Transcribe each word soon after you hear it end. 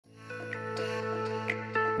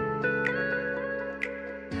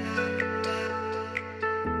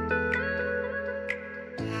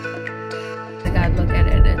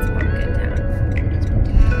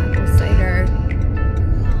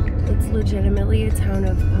legitimately a town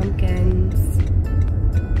of pumpkins.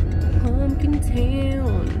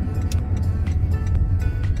 Pumpkintown.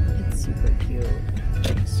 It's super cute.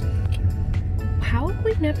 It's super cute. How have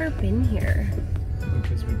we never been here?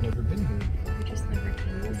 Because we've never been here. We just never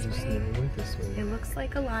came this We just way. never went this way. It looks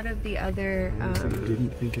like a lot of the other I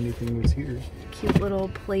didn't think anything was here. cute little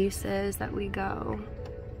places that we go.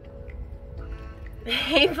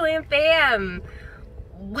 Hey Plant Fam!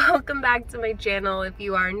 Welcome back to my channel. If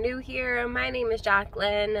you are new here, my name is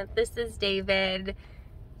Jacqueline. This is David.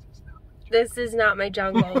 This is not my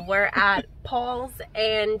jungle. We're at Paul's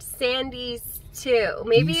and Sandy's too.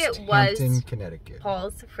 Maybe East it was Hampton, Connecticut.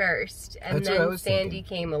 Paul's first, and That's what I then was Sandy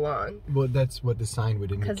thinking. came along. Well, that's what the sign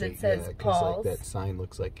would indicate. 'Cause it says yeah, Paul's. Like that sign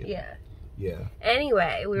looks like it. Yeah. Yeah.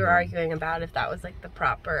 Anyway, we were arguing about if that was like the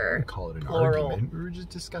proper We call it an plural. argument. We were just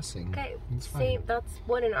discussing. Okay, It's fine. same. That's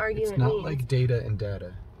what an argument It's not means. like data and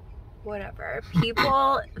data. Whatever.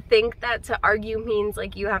 People think that to argue means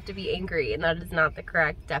like you have to be angry, and that is not the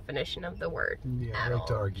correct definition of the word. Yeah, I at like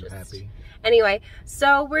to all. argue Just- happy. Anyway,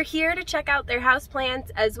 so we're here to check out their houseplants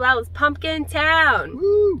as well as Pumpkintown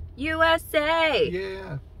Woo! USA.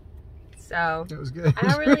 Yeah, So that was good. I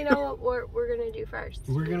don't really know what we're gonna do first.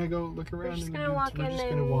 We're gonna go look around. We're just and gonna walk we're in just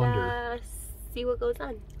and gonna wander. see what goes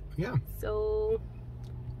on. Yeah, So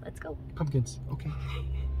let's go. pumpkins. Okay.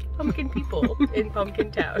 Pumpkin people in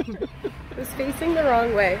Pumpkintown. I was facing the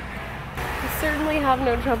wrong way. We certainly have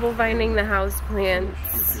no trouble finding the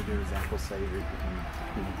houseplants. There's apple cider.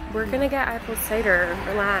 We're gonna get apple cider.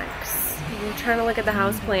 Relax. We're trying to look at the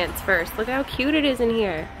houseplants first. Look how cute it is in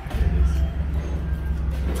here.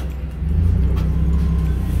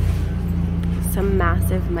 Some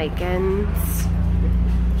massive micans.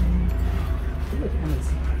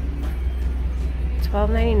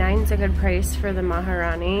 $12.99 is a good price for the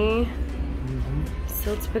Maharani.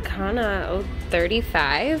 Silts Pecana, oh,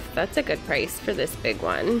 $35. That's a good price for this big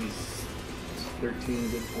one. 13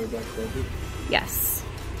 good for Black Velvet. Yes.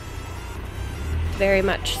 Very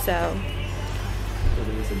much so. But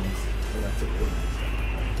it is a nice. Oh, that's a really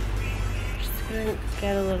nice. Just gonna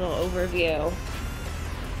get a little overview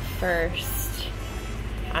first.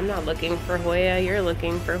 I'm not looking for HOYA, you're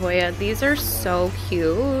looking for HOYA. These are so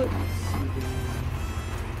cute.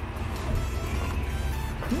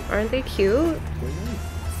 Aren't they cute?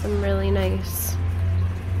 Some really nice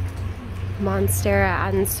Monstera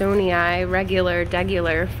Adansonii, regular,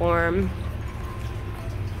 degular form.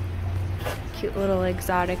 Cute little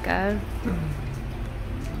exotica.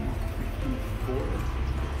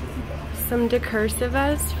 Some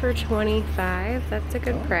decursivas for $25. That's a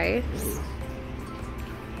good price.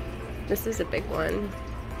 This is a big one.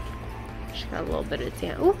 She got a little bit of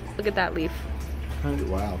tan. Ooh, look at that leaf.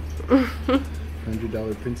 Wow.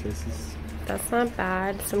 $100 princesses. That's not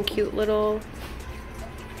bad. Some cute little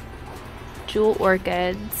jewel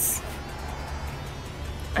orchids.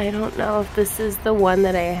 I don't know if this is the one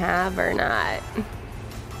that I have or not.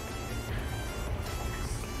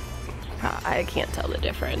 I can't tell the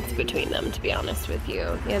difference between them, to be honest with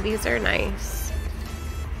you. Yeah, these are nice.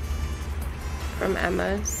 From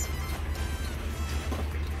Emma's.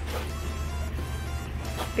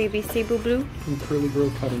 Baby Cebu Blue. And Curly Girl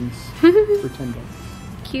cuttings for $10.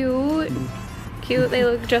 Cute. Cute, they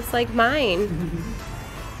look just like mine.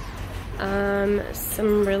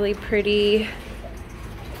 Some really pretty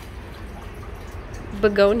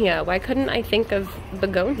begonia. Why couldn't I think of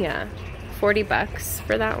begonia? $40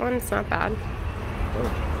 for that one, it's not bad.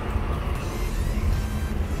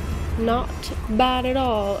 Not bad at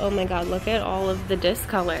all. Oh my god, look at all of the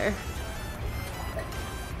discolor.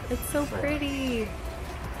 It's so pretty.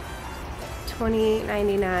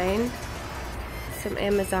 $28.99. Some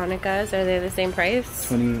Amazonicas. Are they the same price?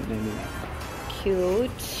 $28.99.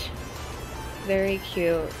 Cute. Very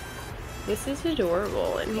cute. This is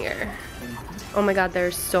adorable in here. Oh my god,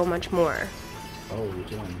 there's so much more. Oh,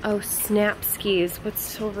 which one? Oh, snap skis.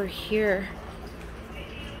 What's over here?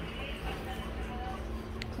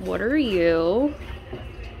 What are you?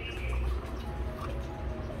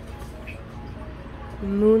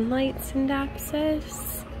 Moonlight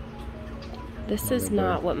SCINDAPSUS? This is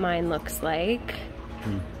not what mine looks like.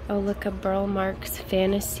 Oh, look, a Burl Marks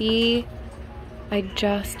Fantasy. I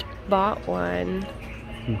just bought one.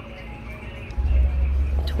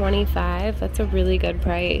 $25. That's a really good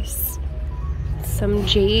price. Some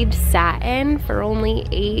jade satin for only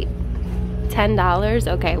 $10.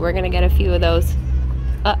 Okay, we're gonna get a few of those.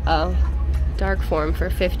 Uh-oh. Dark form for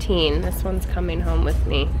 $15. This one's coming home with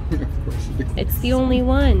me. It's the only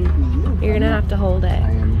one. You're gonna have to hold it.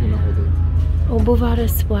 I am gonna hold it. Oh, Bovada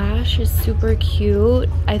Splash is super cute.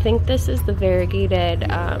 I think this is the variegated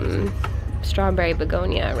strawberry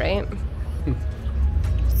begonia, right?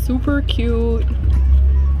 Super cute.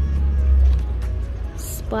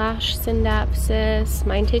 Splash Scindapsus.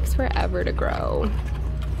 Mine takes forever to grow.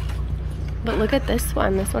 But look at this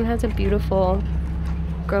one. This one has a beautiful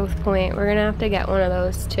growth point. We're gonna have to get one of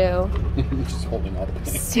those too. Just holding all the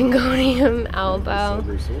plants. Syngonium elbow.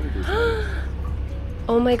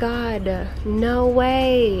 Oh my god. No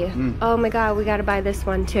way. Oh my god, we gotta buy this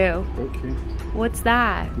one too. Okay. What's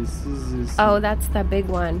that? This is Oh, that's the big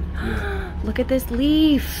one. Yeah. Look at this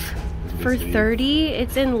leaf. For 30,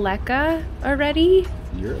 it's in Leca already.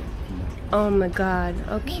 Europe. Oh my god.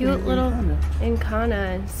 Oh, cute little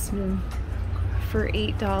Incanas. Yeah. For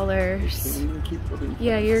 $8. Keep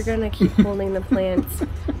Yeah, you're gonna keep holding the plants.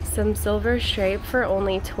 Some silver stripe for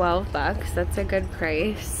only 12 bucks. That's a good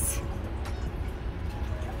price.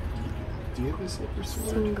 Do you have a silver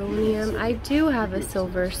sword? Syngonium. I do have a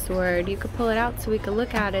silver sword. You could pull it out so we could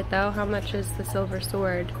look at it though. How much is the silver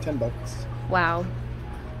sword? 10 bucks. Wow.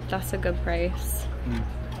 That's a good price.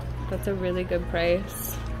 That's a really good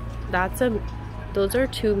price. Those are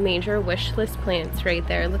two major wish list plants right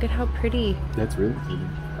there. Look at how pretty. That's really pretty.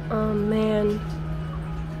 Oh man.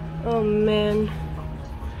 Oh man.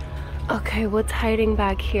 Okay, what's hiding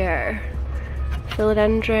back here?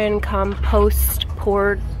 Philodendron compost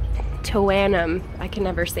portoanum. I can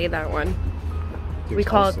never say that one. We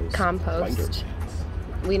call it compost.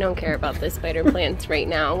 We don't care about the spider plants right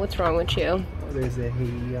now. What's wrong with you? Oh, there's a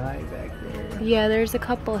HEI back there. Yeah, there's a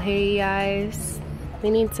couple HEIs. We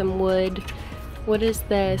need some wood. What is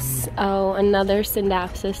this? Oh, another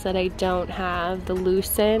Scindapsus that I don't have. The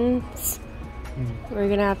Lucens. We're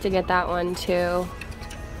gonna have to get that one too.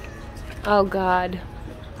 Oh god.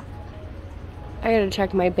 I gotta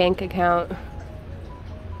check my bank account.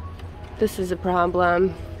 This is a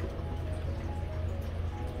problem.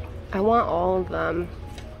 I want all of them.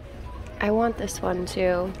 I want this one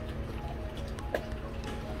too.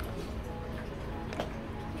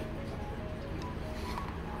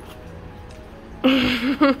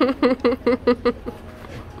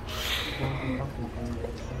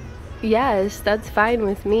 Yes, that's fine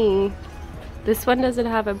with me. This one doesn't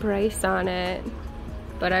have a price on it,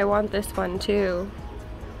 but I want this one too.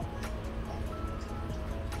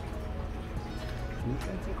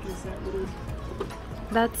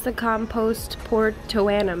 That's the compost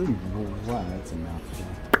portoanum. Wow, that's a mouthful.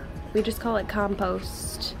 We just call it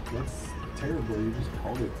compost. That's terrible. You just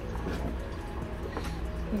called it.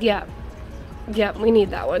 Yeah. Yep, we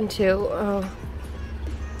need that one too. Oh.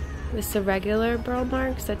 This is a regular burl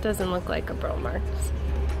marks? That doesn't look like a burl marks.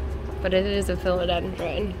 But it is a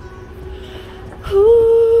philodendron.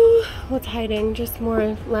 Whew. What's hiding? Just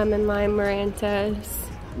more lemon lime marantas.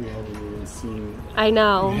 We haven't even seen. I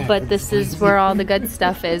know, but this is where all the good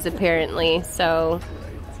stuff is apparently. So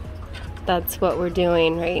that's what we're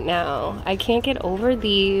doing right now. I can't get over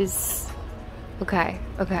these. Okay.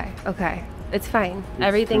 It's fine.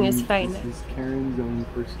 Everything is fine. This is Karen's own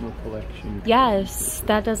personal collection. Yes,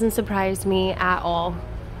 that doesn't surprise me at all.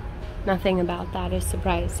 Nothing about that is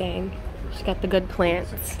surprising. She's got the good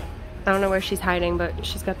plants. I don't know where she's hiding, but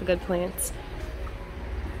she's got the good plants.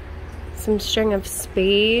 Some string of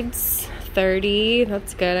spades, 30.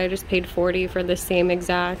 That's good. I just paid 40 for the same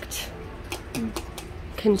exact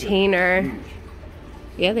container.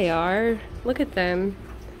 Yeah, they are. Look at them.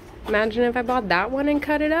 Imagine if I bought that one and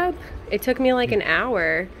cut it up. It took me like an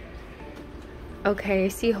hour. Okay,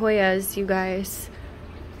 see Hoyas, you guys.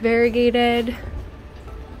 Variegated.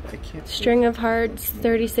 String of hearts,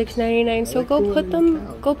 $36.99. So go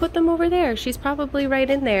put them over there. She's probably right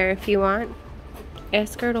in there if you want.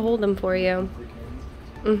 Ask her to hold them for you.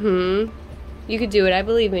 You could do it. I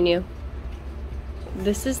believe in you.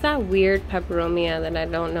 This is that weird peperomia that I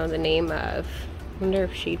don't know the name of. Wonder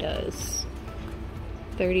if she does.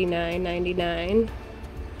 $39.99.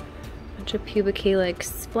 Bunch of pubic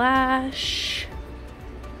calyx splash.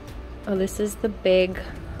 Oh, this is the big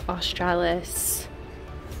Australis.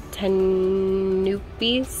 Tenuipes,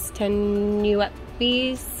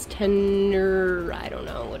 I don't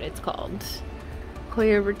know what it's called.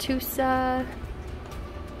 Hoya retusa,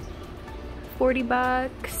 40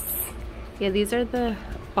 bucks. Yeah, these are the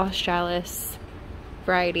Australis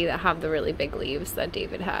variety that have the really big leaves that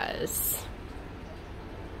David has.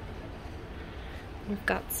 We've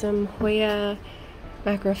got some Hoya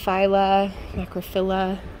macrophylla,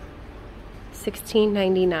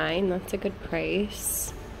 $16.99. That's a good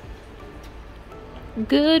price.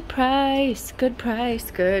 Good price.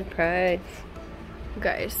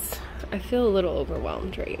 Guys, I feel a little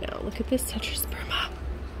overwhelmed right now. Look at this Tetrasperma.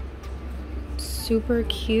 Super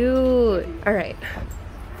cute. All right.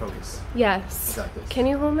 Focus. Yes. I got this. Can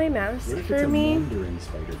you hold my mask What if for it's a me? Mandarin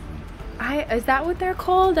spider plant? Is that what they're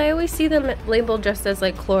called? I always see them labeled just as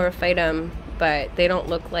like chlorophytum, but they don't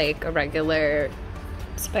look like a regular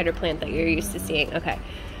spider plant that you're used to seeing. Okay.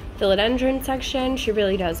 Philodendron section. She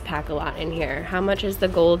really does pack a lot in here. How much is the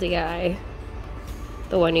Goldie Eye?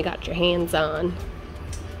 The one you got your hands on.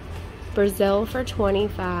 Brazil for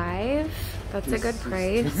 $25. That's a good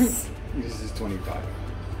price. This is $25.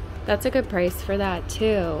 That's a good price for that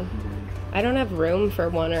too. I don't have room for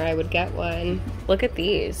one, or I would get one. Look at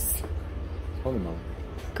these. Hold them on.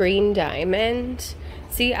 Green diamond.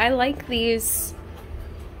 See, I like these,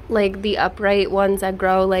 like the upright ones that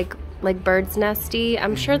grow like bird's nesty.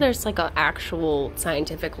 I'm sure there's like an actual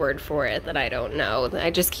scientific word for it that I don't know.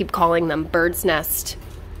 I just keep calling them bird's nest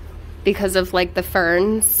because of like the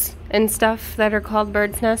ferns and stuff that are called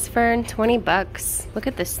bird's nest fern. $20. Look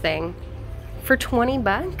at this thing. For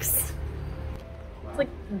 $20? It's like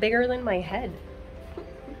bigger than my head.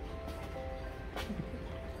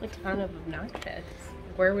 Like kind of obnoxious.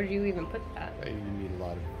 Where would you even put that? You need a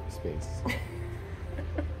lot of space.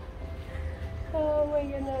 Oh my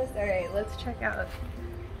goodness. Alright, let's check out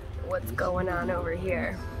what's going on over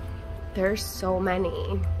here. There's so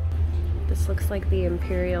many. This looks like the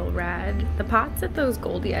Imperial Red. The pots that those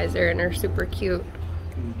Goldie Eyes are in are super cute.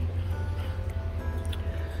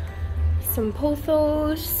 Some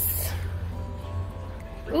pothos.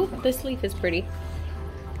 Ooh, this leaf is pretty.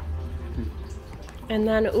 And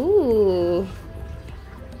then, ooh,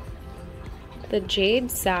 the jade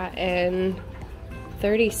satin,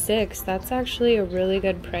 $36. That's actually a really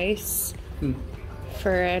good price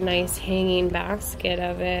for a nice hanging basket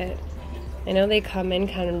of it. I know they come in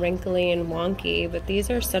kind of wrinkly and wonky, but these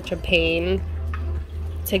are such a pain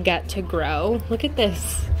to get to grow. Look at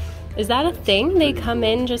this. Is that a thing? They come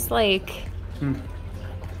in just like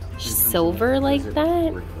silver like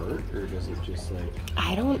that? Revert, or does it just like...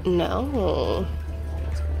 I don't know.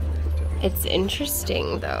 It's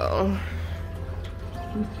interesting though.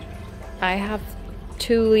 I have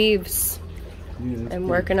 2 leaves. I'm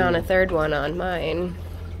working on a third one on mine.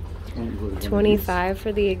 25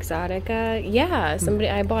 for the Exotica. Yeah,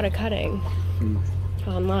 I bought a cutting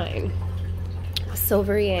online.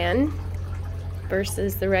 Silver Yan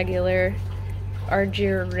versus the regular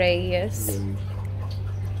Argyraeus.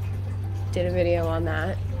 Did a video on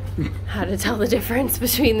that. How to tell the difference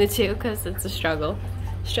between the two, because it's a struggle.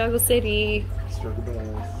 Struggle City. Struggle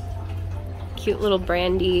bells. Cute little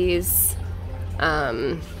brandies.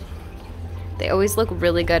 They always look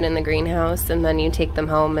really good in the greenhouse, and then you take them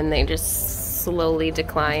home and they just slowly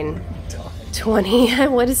decline. 20.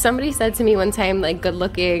 What somebody said to me one time, like, good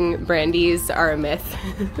looking brandies are a myth.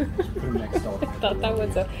 I thought that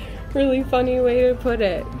was a really funny way to put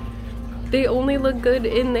it. They only look good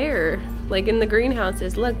in there, like in the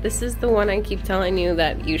greenhouses. Look, this is the one I keep telling you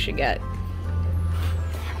that you should get.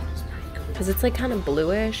 Because it's like kind of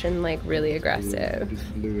bluish and like really aggressive. It's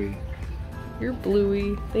bluey. You're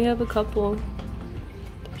bluey. They have a couple.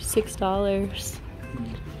 They're $6.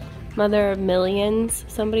 Mother of Millions.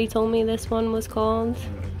 Somebody told me this one was called.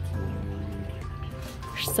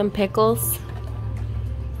 Some pickles.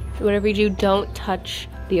 Whatever you do, don't touch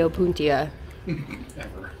the Opuntia.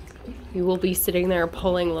 Ever. You will be sitting there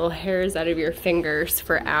pulling little hairs out of your fingers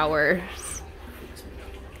for hours.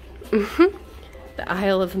 The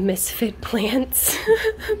Isle of Misfit Plants.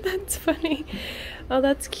 That's funny. Oh,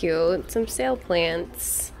 that's cute. Some sale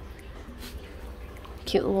plants.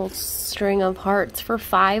 Cute little string of hearts for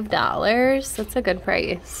 $5. That's a good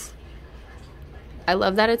price. I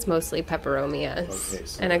love that it's mostly peperomias. Okay,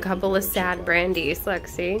 so and a couple of sad brandies. Look,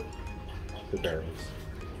 see? The barrels.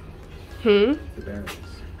 The barrels.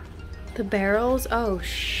 The barrels? Oh,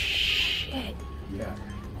 shit. Yeah.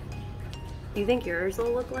 You think yours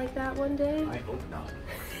will look like that one day? I hope not.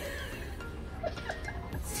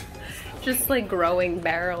 Just like growing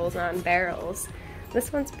barrels on barrels.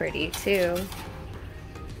 This one's pretty too.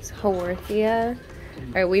 It's Haworthia.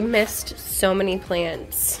 Alright, we missed so many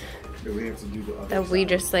plants We have to do the other that we side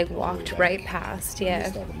just like all the way walked back. right past. I Yeah.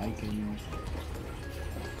 missed all the mic in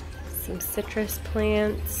Some citrus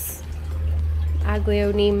plants.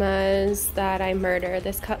 Aglaonemas that I murder.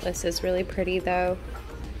 This cutlass is really pretty though.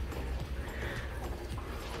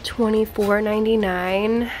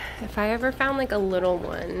 $24.99. If I ever found like a little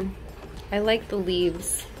one. I like the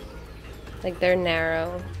leaves. Like they're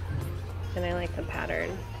narrow. And I like the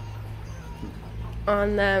pattern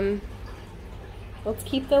on them. Let's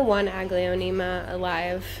keep the one Aglaonema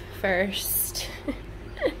alive first.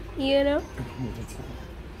 You know?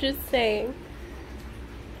 Just saying.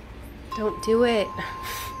 Don't do it.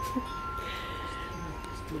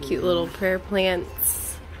 Cute little prayer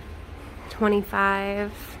plants. $25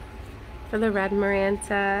 for the red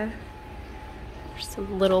Maranta. There's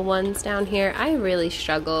some little ones down here. I really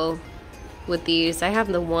struggle with these. I have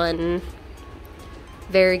the one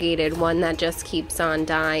variegated one that just keeps on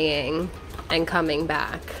dying and coming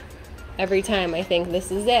back. Every time I think this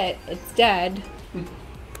is it, it's dead.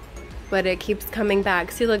 But it keeps coming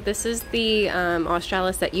back. See, look, this is the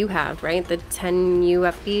Australis that you have, right? The 10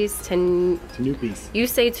 UFBs, 10... Tanupis. You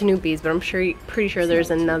say Tanupis, but I'm pretty sure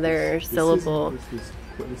there's another syllable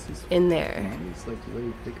in there. It's like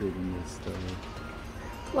way thicker than this, though.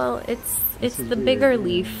 Well, it's the bigger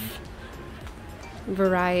leaf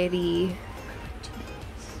variety.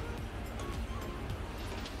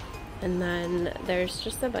 And then there's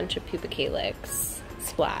just a bunch of Pubicalyx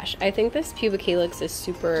Splash. I think this Pubicalyx is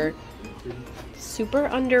super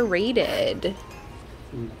underrated.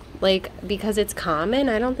 Like, because it's common,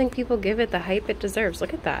 I don't think people give it the hype it deserves.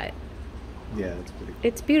 Look at that. Yeah, it's pretty cool.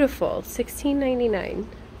 It's beautiful. $16.99.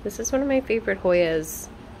 This is one of my favorite Hoyas.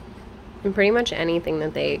 And pretty much anything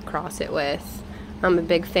that they cross it with. I'm a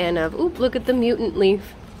big fan of. Oop, look at the mutant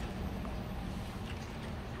leaf.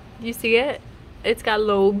 You see it? It's got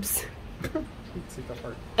lobes. It's like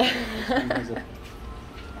a heart.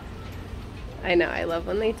 I know, I love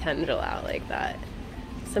when they tendril out like that.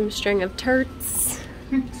 Some string of turts.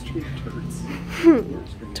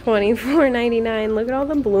 $24.99. Look at all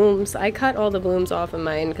the blooms. I cut all the blooms off of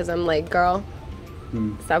mine because I'm like, girl,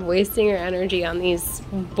 stop wasting your energy on these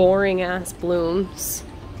boring ass blooms.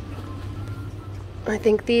 I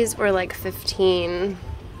think these were like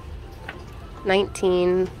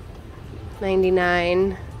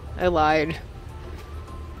 $19.99. I lied.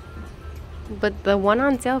 But the one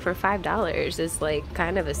on sale for $5 is like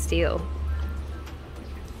kind of a steal.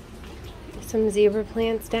 Some zebra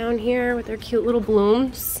plants down here with their cute little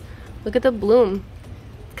blooms. Look at the bloom.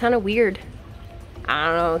 It's kind of weird. I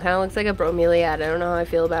don't know. It kind of looks like a bromeliad. I don't know how I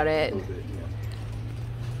feel about it.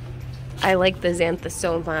 I like the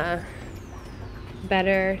xanthosoma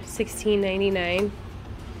better. $16.99.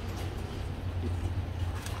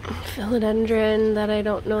 Philodendron that I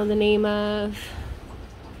don't know the name of.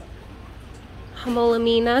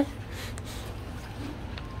 Homolamina.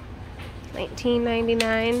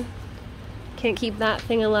 $19.99. Can't keep that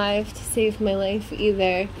thing alive to save my life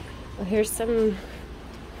either. Oh, here's some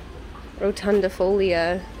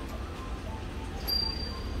rotundifolia.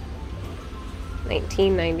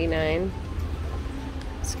 $19.99.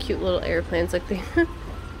 It's cute little air plants. Like they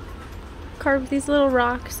carved these little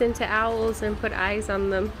rocks into owls and put eyes on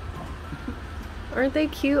them. Aren't they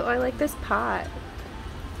cute? Oh, I like this pot.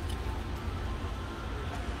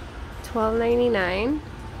 $12.99.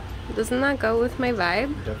 Doesn't that go with my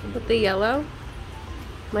vibe? Definitely. With the yellow?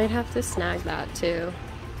 Might have to snag that too.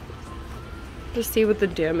 Just see what the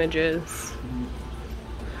damage is.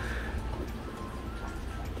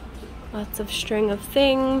 Lots of string of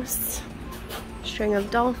things. String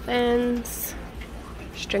of dolphins.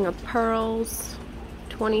 String of pearls.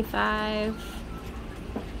 $25.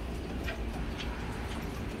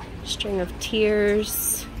 String of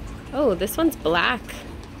tears. Oh, this one's black.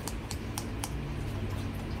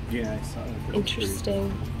 Yeah, I saw it.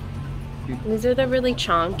 Interesting. These are the really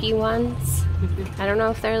chonky ones. I don't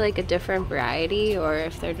know if they're like a different variety or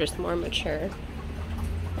if they're just more mature.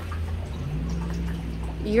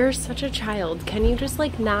 You're such a child. Can you just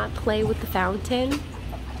like not play with the fountain?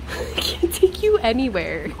 I can't take you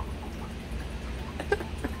anywhere.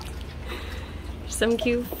 Some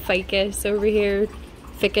cute ficus over here.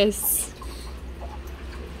 Ficus.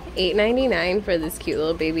 $8.99 for this cute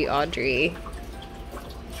little baby Audrey.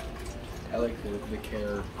 I like the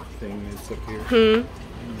care thing that's up here.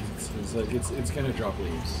 It's like it's gonna drop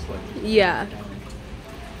leaves. Like, yeah.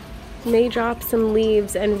 May drop some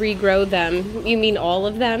leaves and regrow them. You mean all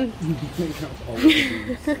of them? all of the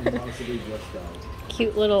leaves and possibly just that.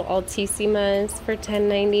 Cute little Altissimas for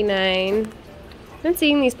 $10.99. I've been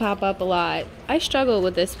seeing these pop up a lot. I struggle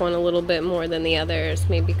with this one a little bit more than the others,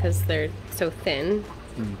 maybe because they're so thin.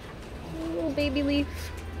 Little baby leaf.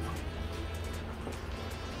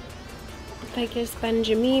 Ficus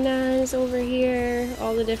benjaminas over here,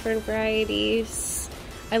 all the different varieties.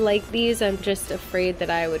 I like these, I'm just afraid that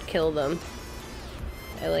I would kill them.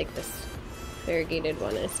 I like this variegated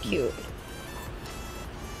one, it's cute.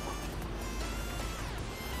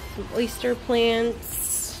 Some oyster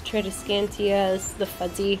plants, Tradescantia, this is the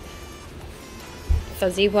fuzzy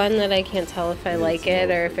one that I can't tell if I like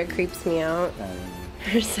it or if it creeps me out.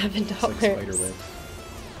 For $7. It's like spiderweb.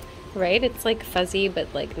 Right? It's like fuzzy,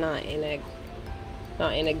 but like not in a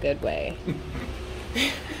good way.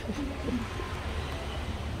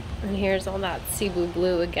 And here's all that Cebu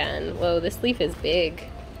blue again. Whoa, this leaf is big.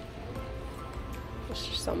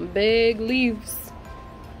 Some big leaves.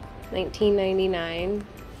 $19.99.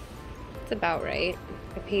 It's about right.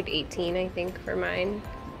 I paid $18, I think, for mine.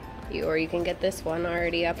 Or you can get this one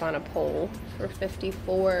already up on a pole for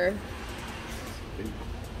 $54.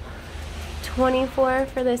 $24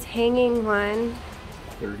 for this hanging one.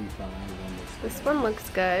 $35 on this one looks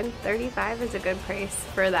good. $35 is a good price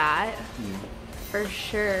for that. Yeah. For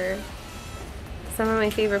sure. Some of my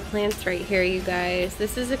favorite plants right here, you guys.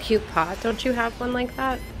 This is a cute pot. Don't you have one like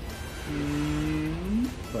that?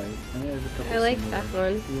 But I have a couple I like similar. that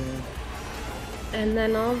one. Yeah. And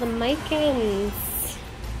then all the micans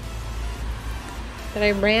that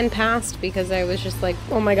I ran past because I was just like,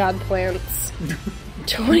 oh my god, plants.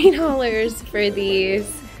 $20 for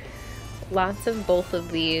these. Lots of both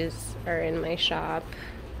of these are in my shop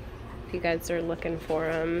if you guys are looking for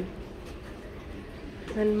them.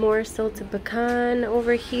 And more salted pecan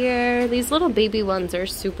over here. These little baby ones are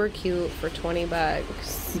super cute for 20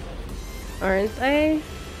 bucks. Aren't they?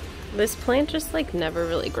 This plant just like never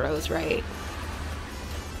really grows right.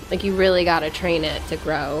 Like you really gotta train it to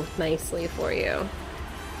grow nicely for you.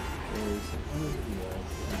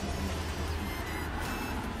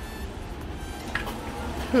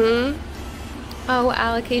 Oh,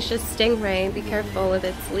 Alocasia stingray. Be careful with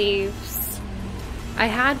its leaves. I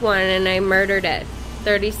had one and I murdered it.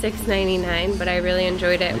 $36.99, but I really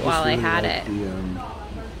enjoyed it while I had it.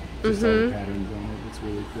 The patterns on it. It's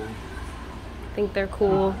really cool. I think they're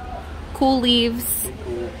cool. Cool leaves.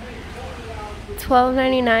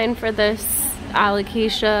 $12.99 for this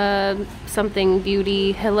Alocasia something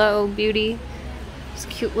beauty. Hello Beauty. This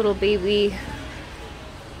cute little baby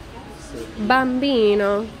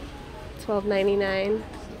Bambino. $12.99.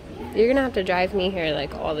 You're gonna have to drive me here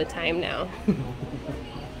like all the time now.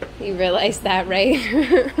 You realize that, right?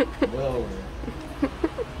 Well,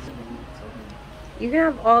 You can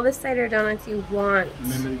have all the cider donuts you want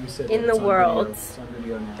you said in the world, it's on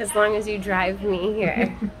video now. as long as you drive me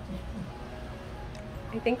here.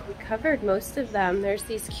 I think we covered most of them. There's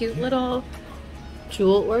these cute little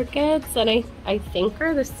jewel orchids that I think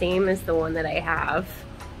are the same as the one that I have.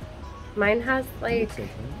 Mine has like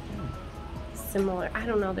similar, I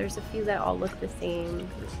don't know, there's a few that all look the same.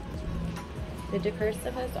 The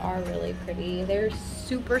Decursives are really pretty. They're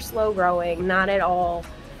super slow growing, not at all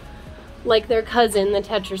like their cousin, the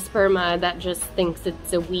Tetrasperma, that just thinks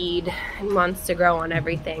it's a weed and wants to grow on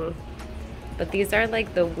everything. But these are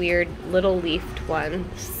like the weird little leafed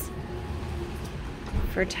ones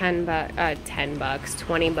for 10 bucks,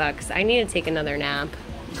 20 bucks. I need to take another nap.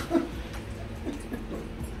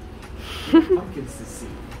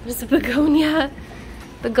 There's a begonia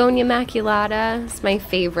maculata. It's my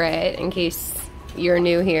favorite, in case you're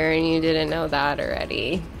new here and you didn't know that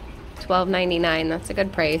already. $12.99. That's a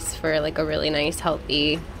good price for like a really nice,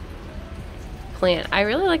 healthy plant. I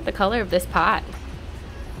really like the color of this pot.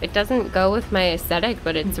 It doesn't go with my aesthetic,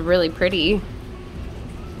 but it's really pretty.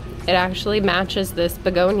 It actually matches this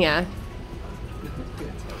begonia.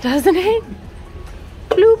 Doesn't it?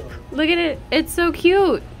 Bloop. Look at it. It's so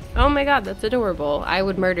cute. Oh my god, that's adorable. I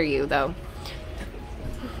would murder you, though.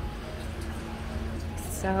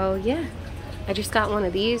 So, yeah. I just got one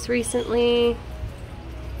of these recently.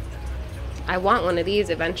 I want one of these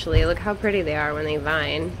eventually. Look how pretty they are when they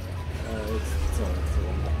vine.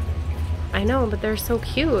 I know, but they're so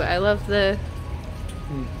cute. I love the...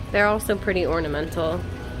 They're also pretty ornamental.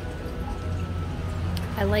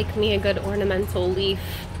 I like me a good ornamental leaf.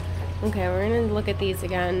 Okay, we're gonna look at these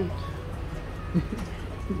again.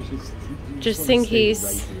 Just in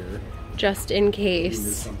case. Right just in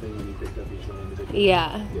case.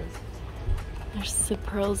 Yeah. Yes. There's the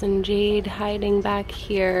pearls and jade hiding back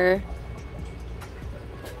here.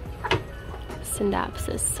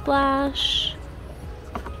 SCINDAPSUS splash.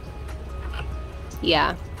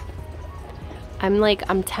 Yeah.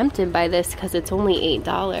 I'm tempted by this because it's only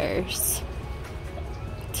 $8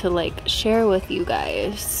 to like share with you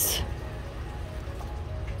guys.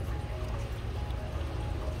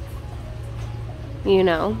 You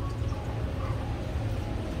know?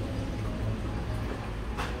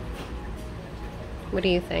 What do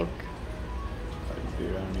you think?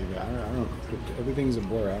 Dude, I don't everything's a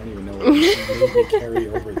blur. I don't even know what to carry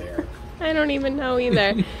over there. I don't even know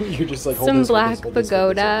either. You're just like, some black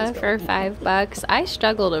pagoda for $5. I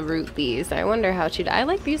struggle to root these. I wonder how she'd. I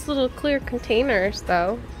like these little clear containers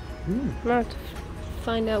though. I'm gonna have to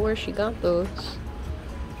find out where she got those.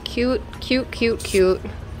 Cute, cute, cute, cute.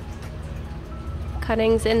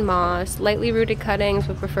 Cuttings in moss. Lightly rooted cuttings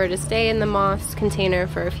would prefer to stay in the moss container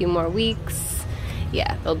for a few more weeks.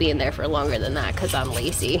 Yeah, they'll be in there for longer than that because I'm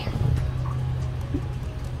lazy.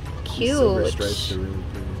 Cute. Silver stripes are really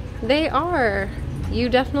pretty. They are. You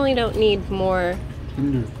definitely don't need more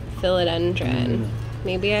philodendron.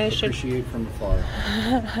 Maybe I should appreciate from afar.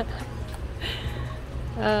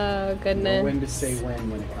 Oh goodness. Know when to say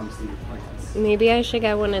when it comes to your plants. Maybe I should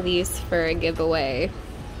get one of these for a giveaway.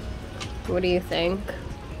 What do you think?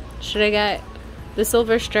 Should I get the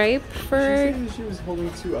silver stripe for? She was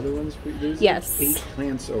holding 2 other ones for you. There's yes. like 8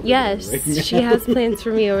 plants over yes, there. Yes, she has plants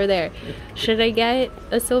for me over there. Should I get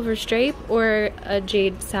a silver stripe or a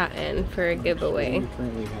jade satin for a giveaway? What do you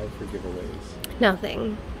currently have for giveaways?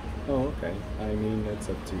 Nothing. Oh, okay. I mean, that's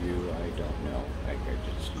up to you. I don't know.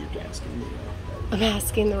 You're asking me. I'm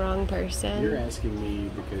asking the wrong person. You're asking me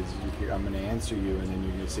because I'm going to answer you, and then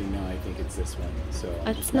you're going to say, no, I think it's this one. So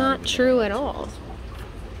that's not true at all.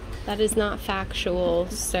 That is not factual,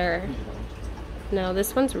 sir. No,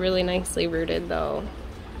 this one's really nicely rooted, though.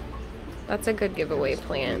 That's a good giveaway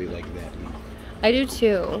plant. I really like that one. I do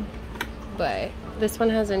too, but this one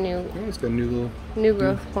has a new. Oh, it's got a new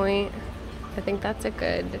growth point. I think that's a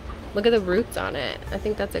good. Look at the roots on it. I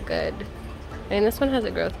think that's a good. I mean, this one has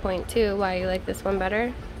a growth point too. Why, you like this one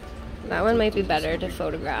better? That one might be better to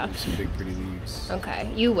photograph. Some big pretty leaves. Okay,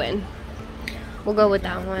 you win. We'll go with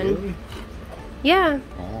that one. Really? Yeah.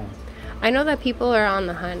 Oh. I know that people are on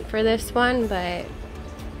the hunt for this one, but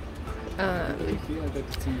Yeah,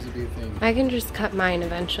 that seems to be a thing. I can just cut mine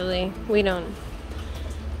eventually. We don't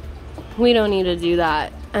need to do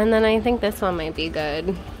that. And then I think this one might be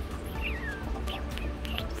good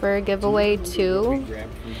for a giveaway too.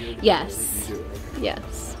 Yes. Okay.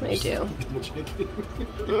 Yes, I do.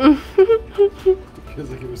 Feels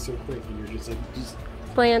like it was so quick, and you're just like,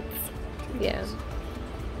 plants. Yeah.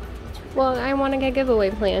 Well, I want to get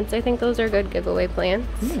giveaway plants. I think those are good giveaway plants.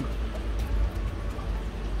 Yeah.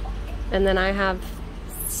 And then I have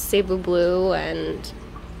Cebu Blue and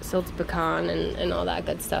Silted Pecan and all that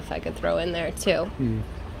good stuff I could throw in there too.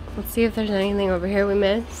 Let's see if there's anything over here we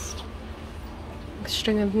missed. A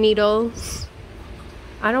string of needles.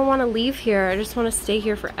 I don't want to leave here. I just want to stay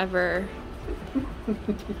here forever.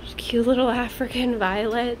 Cute little African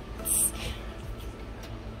violets.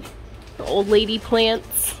 Old lady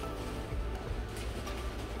plants.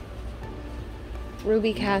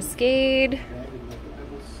 Ruby Cascade.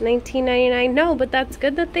 $19.99. No, but that's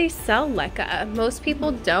good that they sell LECA. Most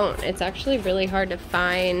people don't. It's actually really hard to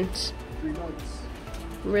find.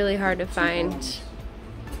 Really hard to find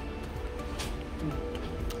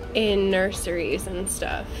in nurseries and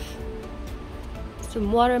stuff.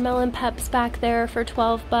 Some watermelon peps back there for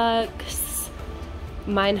 12 bucks.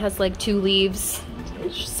 Mine has like 2 leaves.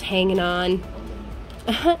 It's just hanging on.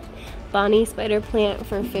 Bonnie spider plant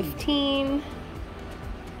for 15.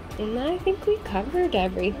 And I think we covered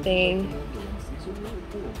everything. These are really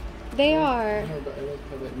cool. They are. I like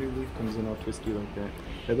how that new leaf comes in all twisty like that.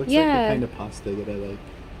 It looks Yeah. like the kind of pasta that I like.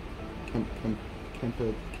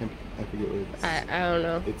 I forget what it's. I don't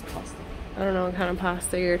know. It's pasta. I don't know what kind of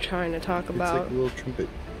pasta you're trying to talk about. It's like a little trumpet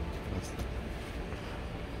pasta.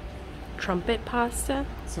 Trumpet pasta?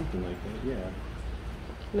 Something like that, yeah.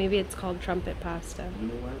 Maybe it's called trumpet pasta. You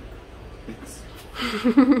know what? It's...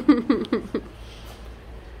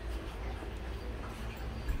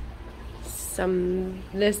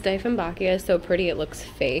 This Dieffenbachia is so pretty it looks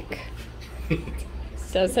fake.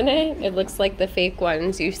 Doesn't it? It looks like the fake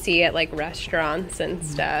ones you see at like restaurants and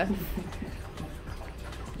stuff.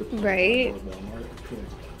 Right?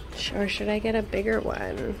 Or should I get a bigger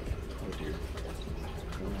one?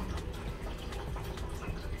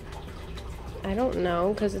 I don't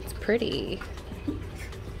know, because it's pretty.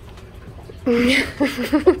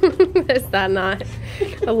 Is that not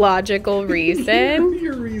a logical reason?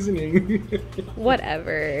 Your reasoning.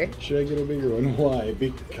 Whatever. Should I get a bigger one? Why?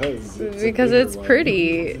 Because it's pretty. Because it's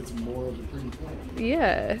more of a pretty plant.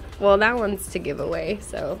 Yeah. Well, that one's to give away,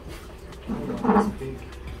 so.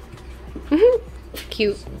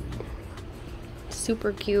 Cute.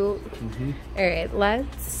 Super cute. Alright,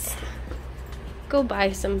 let's go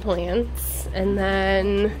buy some plants and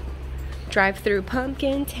then drive through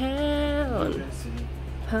Pumpkintown.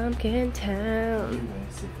 Pumpkintown.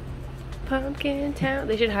 Pumpkintown.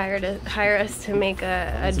 They should hire us to make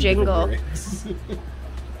a jingle.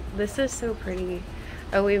 This is so pretty.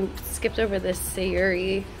 Oh, we skipped over this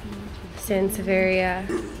Sayuri Sansevieria.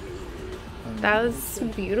 That was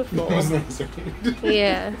beautiful. That was nice.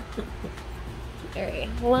 Yeah. Alright,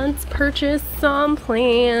 let's purchase some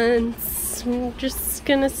plants. I'm just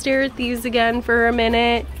gonna stare at these again for a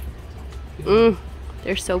minute.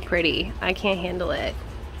 They're so pretty. I can't handle it.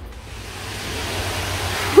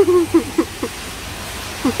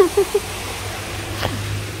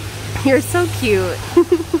 You're so cute.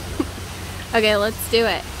 Okay, let's do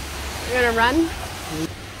it. We're gonna run.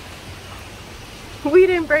 We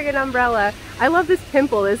didn't bring an umbrella. I love this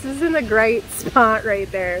pimple. This is in a great spot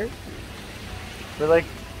right there. We're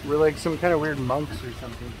like some kind of weird monks or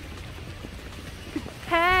something.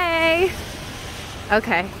 Hey.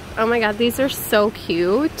 Okay. Oh my god, these are so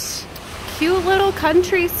cute. Cute little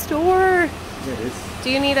country store. Yeah, it is.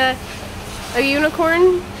 Do you need a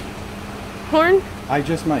unicorn horn? I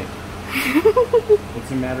just might.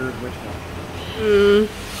 It's a matter of which one.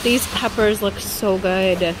 These peppers look so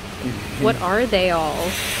good. What are they all?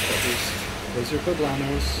 Those are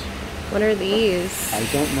poblanos. What are these? I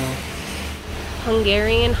don't know.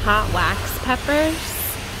 Hungarian hot wax peppers.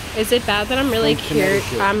 Is it bad that I'm really curious?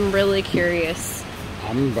 I'm really curious.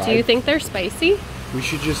 Do you think they're spicy? You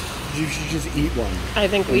should just eat one. I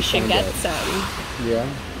think we should get some. Yeah.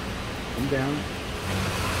 I'm down.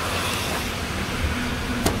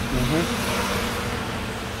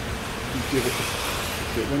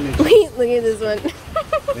 Wait, look at this one.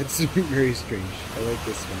 That's very strange. I like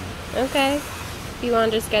this one. Okay. You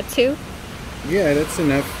want to just get two? Yeah, that's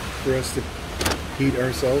enough for us to heat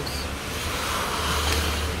ourselves.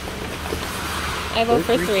 I vote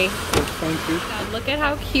for three. That's fine too. God, look at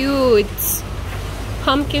how cute.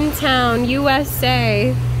 Pumpkintown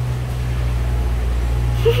USA.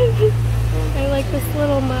 I like this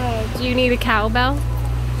little mug. Do you need a cowbell?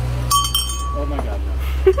 Oh my god, no.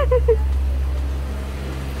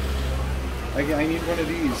 I need one of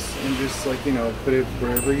these and just like, you know, put it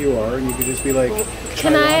wherever you are and you could just be like,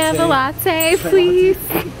 can I have a latte, please?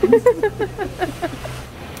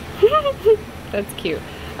 That's cute.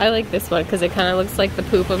 I like this one because it kind of looks like the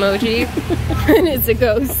poop emoji and it's a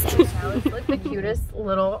ghost. That was like the cutest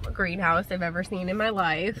little greenhouse I've ever seen in my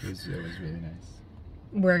life. It was really nice.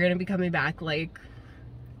 We're going to be coming back like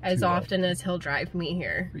as often as he'll drive me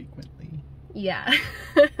here. Frequently. Yeah.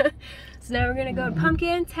 So now we're going to go to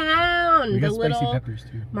Pumpkintown. We got the spicy little peppers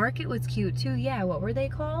too. market was cute too. Yeah, what were they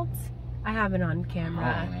called? I have it on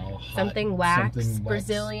camera. Oh, something wax,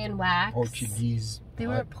 Brazilian wax. Portuguese. They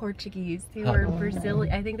weren't Portuguese. They were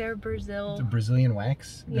Brazilian. I think they were Brazil. The Brazilian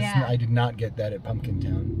wax? Yeah. I did not get that at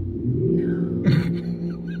Pumpkintown. No.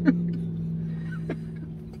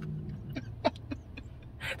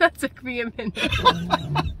 That took me a minute.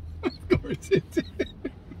 Of course it did.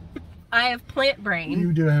 I have plant brain.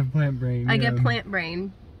 You do have plant brain. I get plant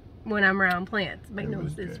brain when I'm around plants. My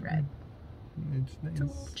nose is red. It's nice. It's a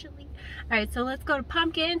little chilly. Alright, so let's go to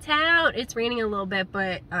Pumpkintown. It's raining a little bit,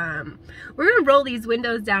 but we're going to roll these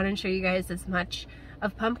windows down and show you guys as much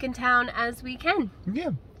of Pumpkintown as we can. Yeah.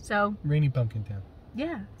 So. Rainy Pumpkintown.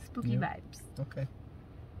 Yeah. Spooky vibes. Okay.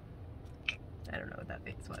 I don't know what that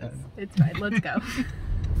face was. It's fine. Let's go.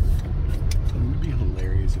 It would be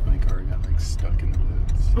hilarious if my car got like stuck in the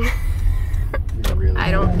woods. Really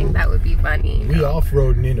I don't think that would be funny. We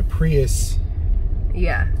off-roading in a Prius.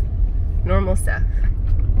 Yeah. Normal stuff.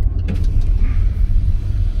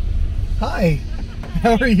 Hi.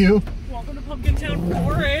 How are you? Welcome to Pumpkintown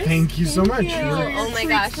Forest. Thank you so much. Oh my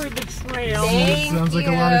gosh. For the trail. Sounds like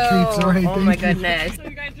a lot of treats. All right, oh thank my you. goodness. So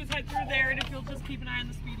you guys just head through there, and if you'll just keep an eye on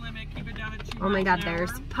the speed limit, keep it down at 2 Oh my miles god, an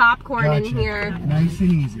there's hour. popcorn in Gotcha. here. Nice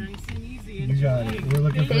and easy. Nice and easy. You got it. Enjoy. We're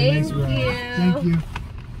looking for a Thank nice ride. you. Thank you.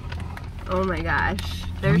 Oh my gosh.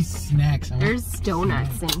 Nice There's snacks. there's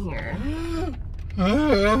donuts in here.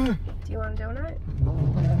 Ah, Do you want a donut?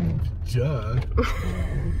 duh.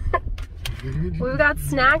 We've got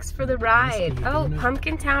snacks for the ride. Oh,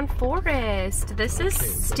 Pumpkintown Forest. This is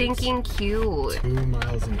stinking cute. 2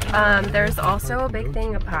 miles an hour. There's also a big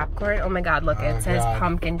thing of popcorn. Oh my god, look, it says God.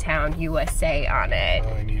 Pumpkintown USA on it.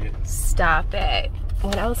 Oh, I need it. Stop it.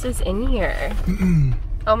 What else is in here?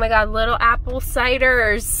 Oh my god, little apple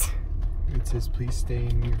ciders. It says please stay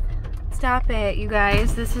in your car. Stop it, you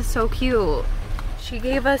guys. This is so cute. She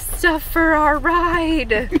gave us stuff for our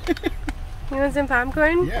ride. You want some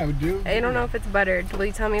popcorn? Yeah, I would do. I don't know if it's buttered. Will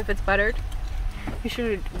you tell me if it's buttered? You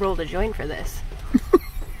should have rolled a joint for this.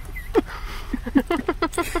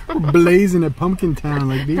 Blazing at Pumpkintown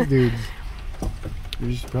like these dudes.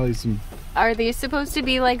 There's probably some. Are these supposed to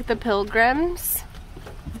be like the pilgrims?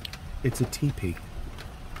 It's a teepee.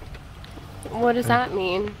 What does that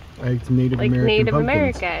mean? Like Native Like American Native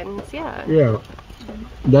pumpkins. Americans, yeah. Yeah.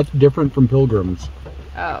 That's different from pilgrims.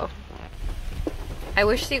 Oh. I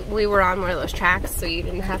wish we were on one of those tracks so you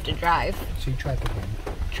didn't have to drive. See track again.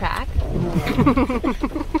 Track?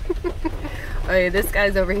 Oh yeah, this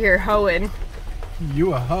guy's over here hoeing.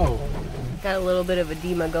 You a hoe. Got a little bit of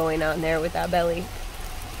edema going on there with that belly.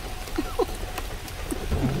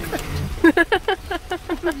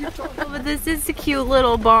 Oh, but this is a cute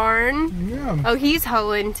little barn. Yeah. Oh, he's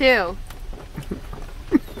hoeing too.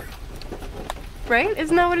 Right?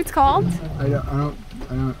 Isn't that what it's called? I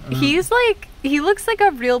He's like, he looks like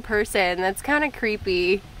a real person. That's kind of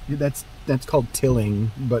creepy. That's called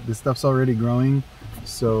tilling, but the stuff's already growing,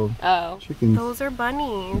 so chickens. Those are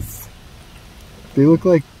bunnies. They look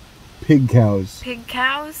like pig cows. Pig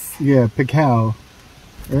cows? Yeah, pig cow.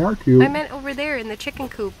 They are cute. I meant over there in the chicken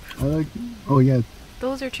coop. I like. Oh yeah.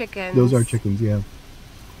 Those are chickens. Those are chickens. Yeah.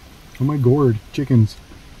 Oh my gourd, chickens.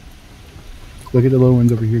 Look at the little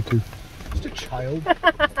ones over here too. Just a child.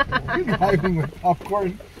 You're driving with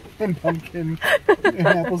popcorn and pumpkin and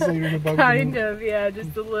apple cider and a pumpkin. Kind of, yeah,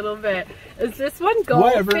 just a little bit. Is this one golfing?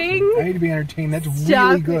 Whatever. I need to be entertained. That's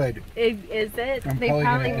really good. Is it? I'm they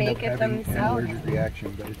probably make it themselves. An allergic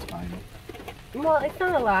reaction, but it's fine. Well, it's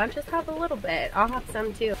not a lot. Just have a little bit. I'll have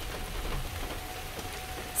some too.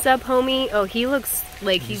 Sup, homie? Oh, he looks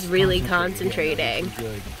like he's really concentrating. Yeah,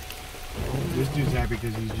 good. This dude's happy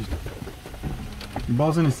because he's just... Your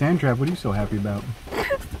ball's in a sand trap. What are you so happy about?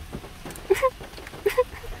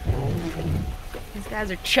 These guys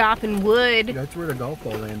are chopping wood. That's where the golf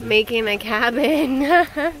ball landed. Making a cabin.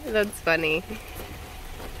 That's funny.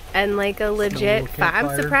 And like a legit fire. I'm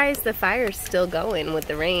surprised the fire's still going with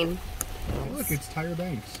the rain. Oh, look, it's Tyra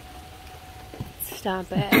Banks. Stop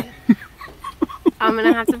it. I'm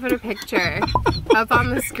gonna have to put a picture up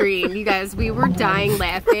on the screen. You guys, we were dying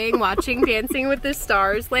laughing watching Dancing with the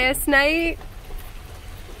Stars last night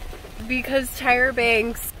because Tyra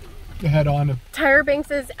Banks had on Tyra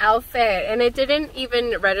Banks's outfit, and it didn't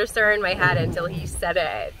even register in my head until he said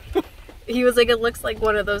it. He was like, it looks like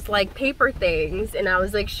one of those like paper things, and I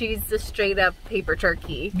was like, she's a straight up paper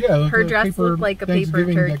turkey. Yeah, like her dress looked like a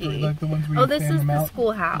paper turkey. Like the ones oh, this is the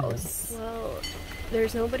schoolhouse. Yeah. Well,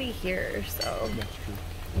 there's nobody here, so. That's true.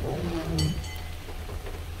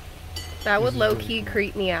 That would low-key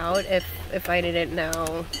creep me out if I didn't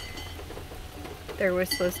know there was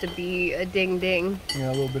supposed to be a ding-ding. Yeah,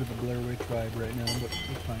 a little bit of a Blair Witch vibe right now, but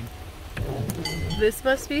it's fine. This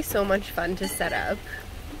must be so much fun to set up.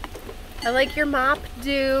 I like your mop,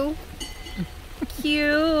 do.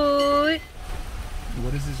 Cute.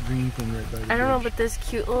 What is this green thing right by the I don't know, but this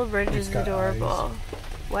cute little bridge is adorable. Eyes.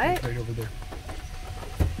 What? It's right over there.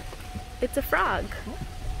 It's a frog.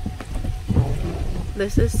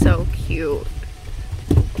 This is so cute.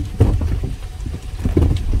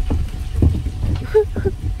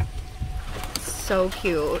 So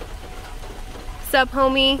cute. Sup,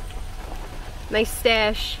 homie? Nice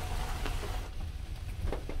stash.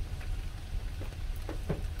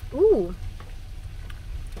 Ooh.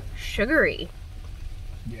 Sugary.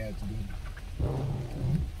 Yeah, it's good.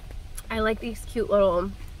 I like these cute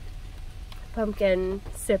little pumpkin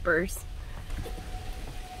sippers.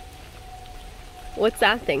 What's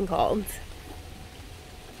that thing called?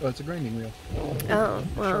 Oh, it's a grinding wheel. Oh,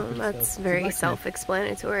 well, that's very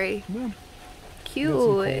self-explanatory. Yeah. Cute. Got some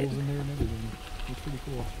coals in there and everything. It's pretty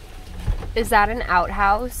cool. Is that an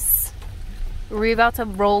outhouse? Are we about to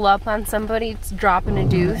roll up on somebody dropping a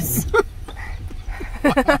deuce?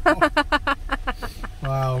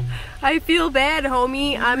 Wow. I feel bad,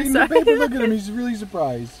 homie. I'm sorry. Paper, look at him. He's really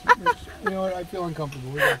surprised. You know what? I feel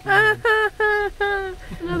uncomfortable.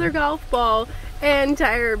 Another golf ball and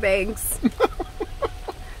Tyra Banks.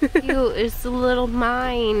 Cute. It's a little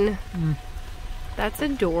mine. That's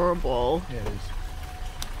adorable. Yeah, it is.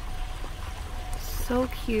 So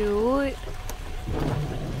cute.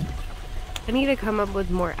 I need to come up with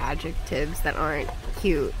more adjectives that aren't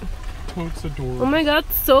cute. Oh, it's adorable. Oh my god,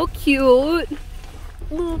 so cute.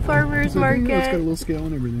 Little farmer's market. It's got a little scale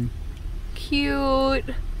and everything. Cute.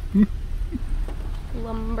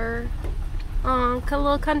 Lumber. Oh, a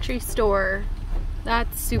little country store.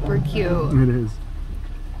 That's super cute. It is.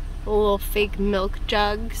 Little fake milk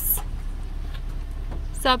jugs.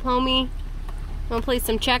 Sup, homie? Wanna play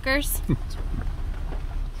some checkers?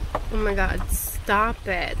 Oh my god, stop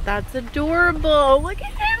it. That's adorable. Look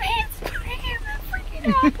at him. He's putting the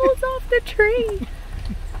freaking apples off the tree.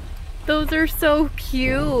 Those are so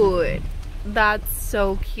cute. That's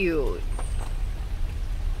so cute.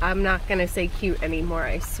 I'm not gonna say cute anymore,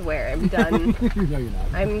 I swear. I'm done. No, you're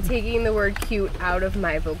not. I'm taking the word cute out of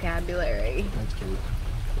my vocabulary. That's cute.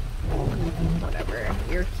 Whatever,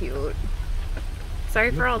 you're cute.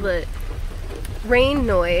 Sorry for all the rain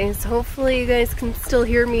noise. Hopefully you guys can still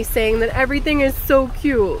hear me saying that everything is so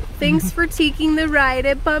cute. Thanks for taking the ride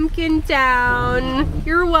at Pumpkintown.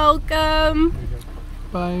 You're welcome.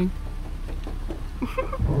 Bye.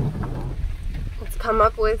 Let's come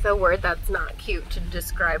up with a word that's not cute to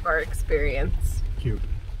describe our experience. Cute.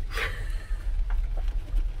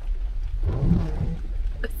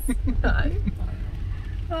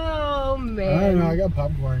 Oh man. I don't know, I got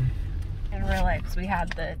popcorn. And relax, we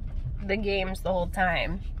had the games the whole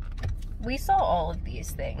time. We saw all of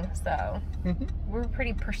these things, so we're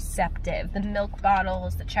pretty perceptive. The milk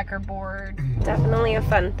bottles, the checkerboard. Definitely a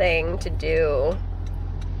fun thing to do.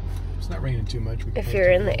 It's not raining too much. We can if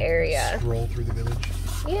you're in the area. Stroll through the village.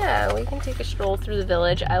 Yeah, we can take a stroll through the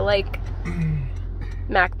village. I like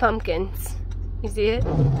Mac pumpkins. You see it?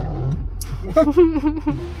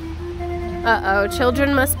 Uh-oh,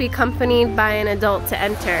 children must be accompanied by an adult to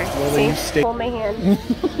enter. Well, see? Hold my hand.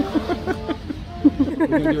 We're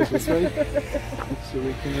gonna do it this way, so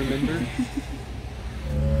we can remember.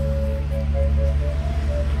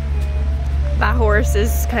 That horse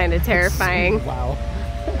is kind of terrifying. Wow.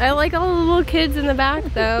 I like all the little kids in the back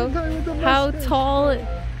though. How tall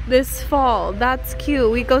this fall. That's cute.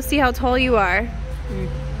 We go see how tall you are.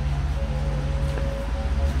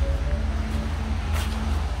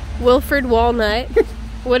 Wilfred Walnut.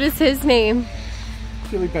 What is his name?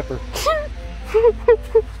 Chili pepper.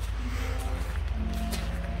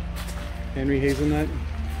 Henry Hazelnut.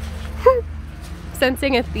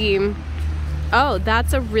 Sensing a theme. Oh,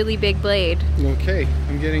 that's a really big blade. Okay,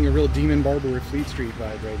 I'm getting a real Demon Barber of Fleet Street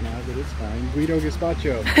vibe right now, but it's fine. Guido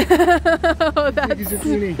Gazpacho. Oh, that's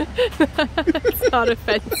not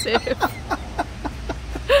offensive.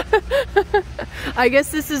 I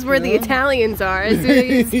guess this is where the Italians are.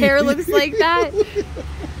 His hair looks like that.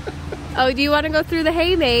 Oh, do you want to go through the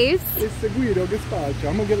hay maze? It's the Guido Gazpacho.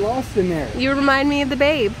 I'm gonna get lost in there. You remind me of the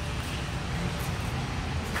babe.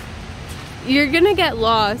 You're gonna get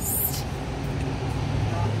lost.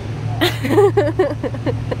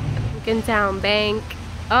 Pumpkintown Bank.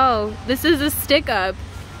 Oh, this is a stick up.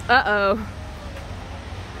 Uh-oh.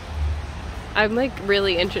 I'm like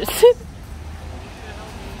really interested.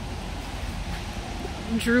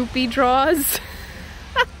 Droopy draws.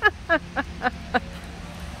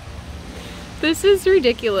 This is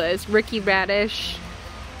ridiculous. Ricky Radish,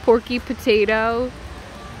 Porky Potato.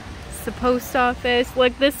 It's the post office.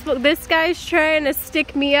 Look, this guy's trying to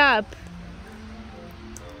stick me up.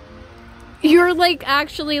 You're like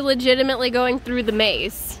actually legitimately going through the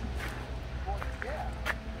maze.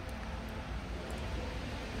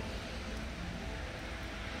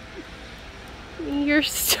 You're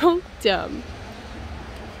so dumb.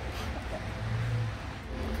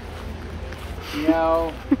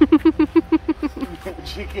 Meow.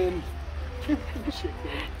 Chicken. Chicken.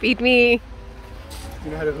 Feed me. You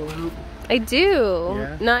know how to hula hoop? I do.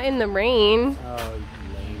 Yeah? Not in the rain. Oh,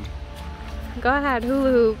 lame. Go ahead,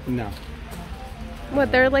 hula hoop. No.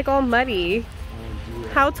 What, they're like all muddy.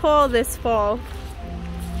 How tall this fall?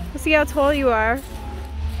 Let's see how tall you are.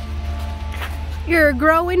 You're a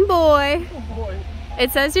growing boy. Oh boy.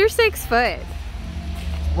 It says you're 6 foot.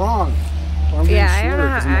 Wrong. Well, Yeah, I don't know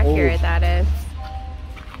how accurate that is.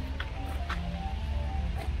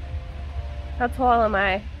 How tall am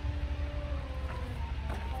I?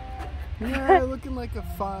 Yeah, looking like a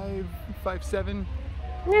 5'7".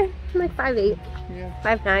 Eh, I'm like 5'8". Yeah.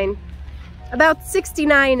 5'9". About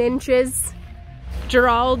 69 inches.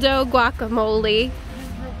 Geraldo guacamole.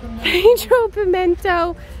 Pedro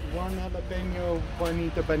pimento. One jalapeno,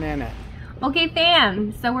 bonita banana. Okay,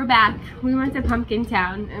 fam, so we're back. We went to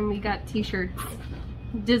Pumpkintown and we got t-shirts.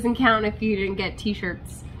 Doesn't count if you didn't get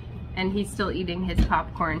t-shirts. And he's still eating his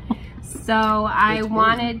popcorn. So I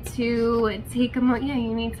wanted to take him. Yeah,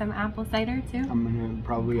 you need some apple cider too? I'm gonna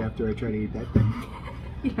probably after I try to eat that thing.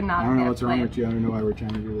 You're not I don't know what's wrong with you. I don't know why we're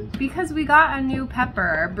trying to do this. Because we got a new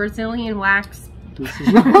pepper, Brazilian wax This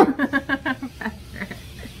is pepper.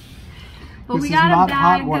 But this we is got not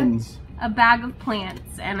hot ones. a bag of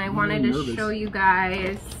plants, and I wanted to show you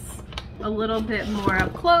guys a little bit more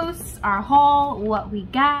up close, our haul, what we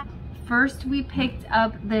got. First, we picked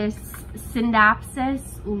up this SCINDAPSUS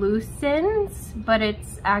lucens, but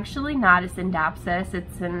it's actually not a SCINDAPSUS,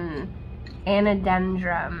 it's an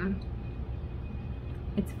anadendrum.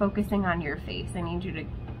 It's focusing on your face. I need you to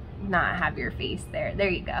not have your face there. There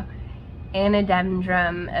you go.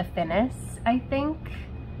 Anadendrum affinis, I think.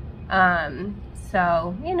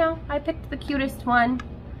 So, you know, I picked the cutest one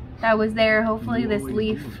that was there. Hopefully this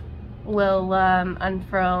leaf will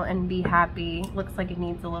unfurl and be happy. Looks like it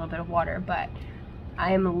needs a little bit of water, but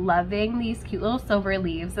I am loving these cute little silver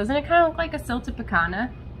leaves. Doesn't it kind of look like a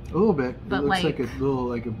siltepecana? A little bit. But it looks like a little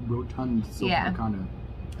like a rotund siltepecana.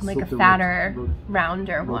 Like a fatter,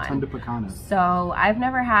 rounder one. Rotundipecana. So I've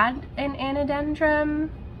never had an anadendrum.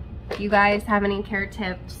 If you guys have any care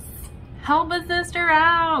tips, help a sister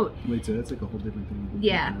out. Wait, so that's like a whole different thing.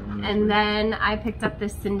 Yeah, and then I picked up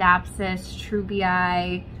this SCINDAPSUS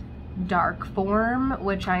Trubii dark form,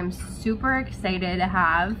 which I'm super excited to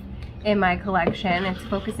have in my collection. It's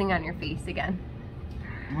focusing on your face again.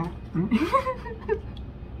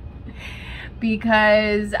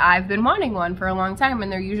 because I've been wanting one for a long time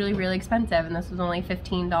and they're usually really expensive, and this was only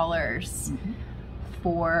 $15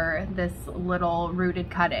 for this little rooted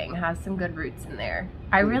cutting. It has some good roots in there.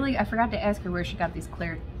 I forgot to ask her where she got these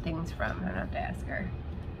clear things from. I'm gonna have to ask her.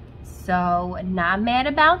 So not mad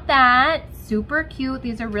about that. Super cute.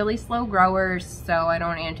 These are really slow growers, so I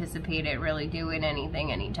don't anticipate it really doing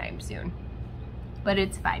anything anytime soon, but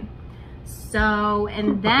it's fine. So,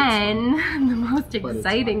 and then the most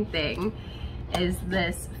exciting thing is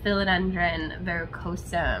this Philodendron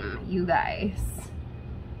verrucosum, you guys.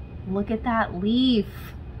 Look at that leaf.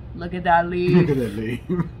 Look at that leaf. Look at that leaf.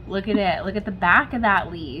 Look at it. Look at the back of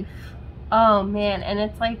that leaf. Oh man, and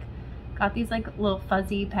it's like got these like little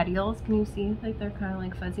fuzzy petioles. Can you see? Like they're kind of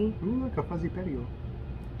like fuzzy. Ooh, like a fuzzy petiole.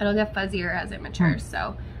 It'll get fuzzier as it matures.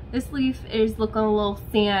 So this leaf is looking a little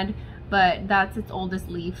sad, but that's its oldest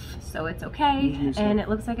leaf, so it's okay. And it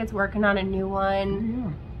looks like it's working on a new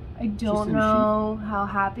one. I don't know how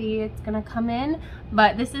happy it's gonna come in,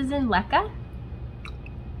 but this is in leca.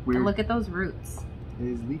 Weird. And look at those roots. It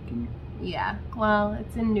is leaking. Yeah, well,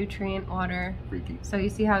 it's in nutrient water. Freaky. So you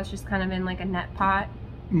see how it's just kind of in like a net pot?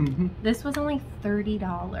 This was only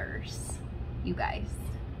 $30, you guys.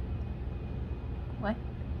 What?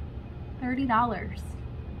 $30.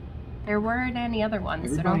 There weren't any other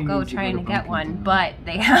ones, so don't go trying to get one, but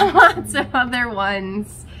they have lots of other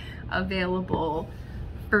ones available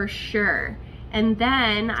for sure. And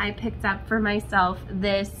then I picked up for myself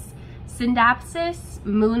this SCINDAPSUS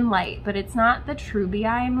Moonlight, but it's not the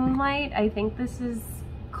Trubii Moonlight. I think this is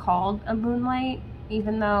called a Moonlight,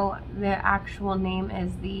 even though the actual name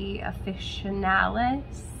is the Officinalis.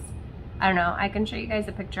 I don't know. I can show you guys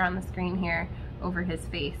a picture on the screen here over his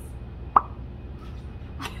face.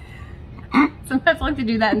 Sometimes I like to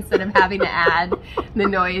do that instead of having to add the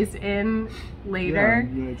noise in later.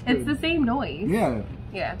 Yeah, it's the same noise. Yeah.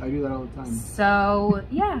 Yeah. I do that all the time. So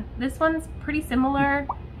yeah, this one's pretty similar,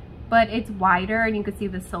 but it's wider, and you can see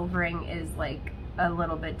the silvering is like a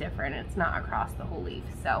little bit different. It's not across the whole leaf.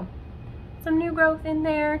 So some new growth in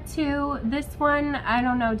there too. This one, I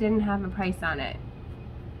don't know, didn't have a price on it.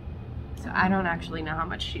 So I don't actually know how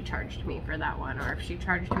much she charged me for that one, or if she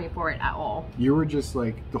charged me for it at all. You were just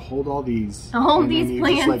like to hold all these. Hold these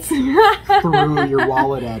plants. Just, like, threw your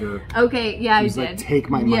wallet at her. Okay, yeah, I did. Like,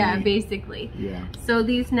 take my money. Yeah, basically. Yeah. So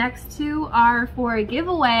these next two are for a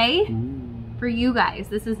giveaway for you guys.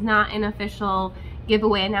 This is not an official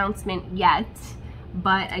giveaway announcement yet,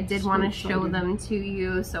 but I did want to show them to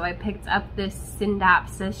you. So I picked up this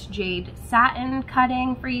SCINDAPSUS Jade Satin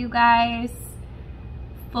cutting for you guys.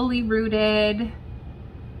 Fully rooted.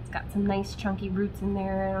 It's got some nice chunky roots in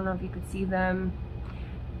there. I don't know if you could see them.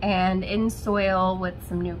 And in soil with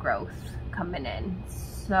some new growth coming in.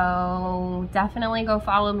 So definitely go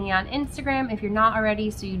follow me on Instagram if you're not already,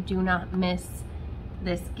 so you do not miss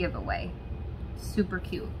this giveaway. Super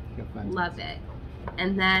cute. Love it.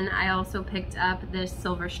 And then I also picked up this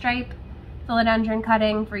silver stripe philodendron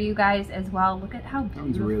cutting for you guys as well. Look at how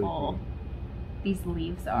beautiful really cool these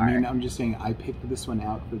leaves are. I mean, I'm just saying, I picked this one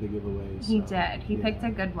out for the giveaway. So, he did. He picked a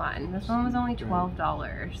good one. This one was only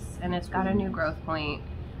 $12, and it's got a new growth point.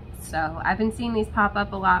 So I've been seeing these pop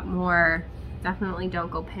up a lot more. Definitely don't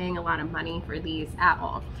go paying a lot of money for these at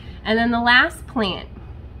all. And then the last plant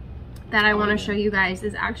that I want to show you guys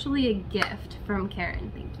is actually a gift from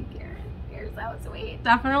Karen. Thank you, Karen. You're so sweet.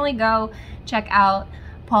 Definitely go check out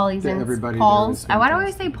Paulie's and Paul's. Why do I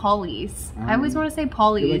always say Paulie's? I always want to say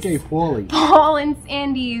Paulie's. Like a Paulie. Paul and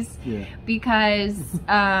Sandy's. Yeah. Because,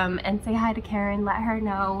 and say hi to Karen. Let her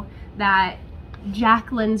know that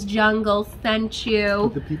Jacqueline's Jungle sent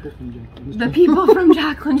you. The people from Jacqueline's Jungle. The people from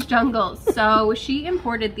Jacqueline's Jungle. So she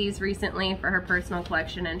imported these recently for her personal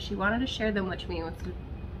collection, and she wanted to share them with me. It was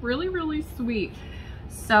really, really sweet.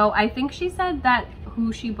 So I think she said that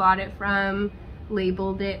who she bought it from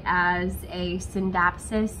labeled it as a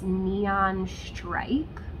SCINDAPSUS neon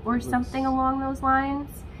stripe or something along those lines.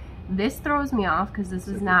 This throws me off because this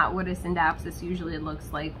is not what a SCINDAPSUS usually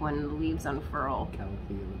looks like when the leaves unfurl.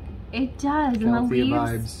 It does, and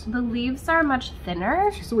the leaves are much thinner.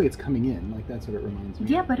 It's just the way it's coming in, like that's what it reminds me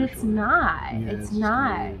of. Yeah, but it's not. Yeah, it's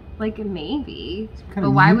not. Like, maybe.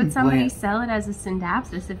 But why would somebody sell it as a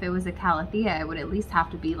SCINDAPSUS if it was a calathea? It would at least have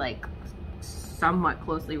to be like somewhat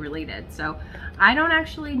closely related. So I don't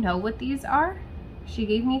actually know what these are. She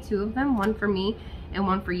gave me two of them, one for me and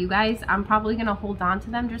one for you guys. I'm probably gonna hold on to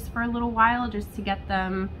them just for a little while, just to get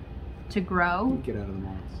them to grow. Get out of the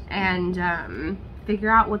moss. And figure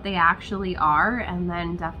out what they actually are, and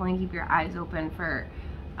then definitely keep your eyes open for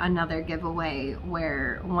another giveaway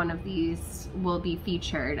where one of these will be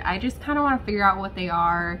featured. I just kind of want to figure out what they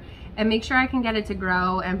are and make sure I can get it to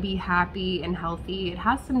grow and be happy and healthy. It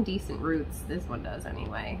has some decent roots. This one does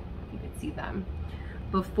anyway. You can see them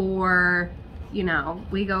before, you know,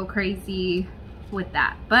 we go crazy with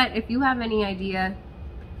that. But if you have any idea,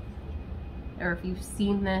 or if you've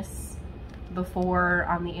seen this before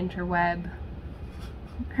on the interweb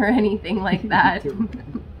or anything like that,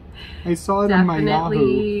 I saw it on my Yahoo.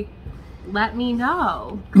 Definitely let me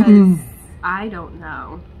know, because I don't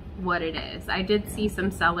know what it is. I did see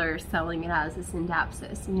some sellers selling it as a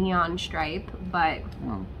SCINDAPSUS neon stripe, but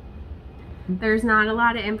there's not a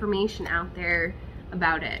lot of information out there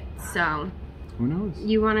about it. So who knows?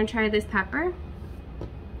 You want to try this pepper?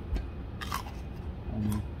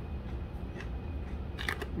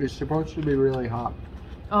 It's supposed to be really hot.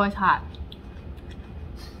 Oh, it's hot.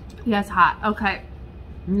 Yeah, it's hot. Okay.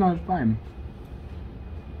 No, it's fine.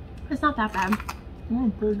 It's not that bad.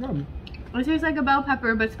 No, pretty good. It tastes like a bell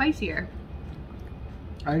pepper, but spicier.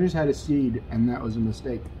 I just had a seed, and that was a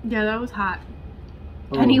mistake. Yeah, that was hot.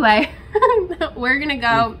 Oh. Anyway, we're gonna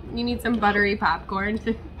go. You need some buttery popcorn.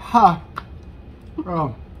 Ha!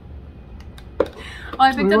 Oh. Oh,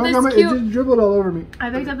 I picked up this It cute. just dribbled all over me. I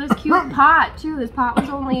picked up this cute pot too. This pot was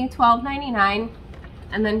only $12.99,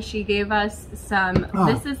 and then she gave us some.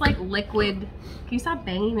 This is like liquid. Can you stop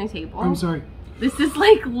banging the table? I'm sorry. This is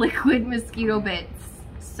like liquid mosquito bits.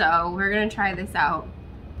 So we're gonna try this out,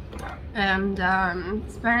 and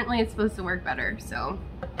apparently it's supposed to work better. So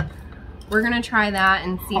we're gonna try that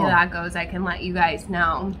and see how that goes. I can let you guys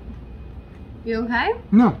know. You okay?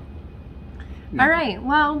 No. All right,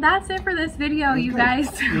 well, that's it for this video, you guys.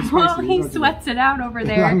 Well, he sweats it out over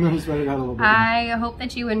there. Yeah, I'm gonna sweat it out a little bit. I hope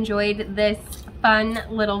that you enjoyed this fun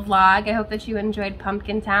little vlog. I hope that you enjoyed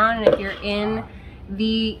Pumpkintown, and if you're in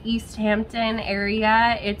the East Hampton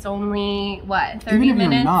area, it's only, what, 30 Even if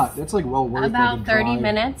minutes? you're not, that's like well worth about it. 30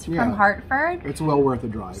 minutes from Hartford. It's well worth a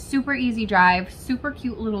drive. Super easy drive, super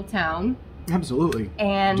cute little town. Absolutely.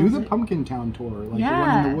 And do the Pumpkintown tour, like the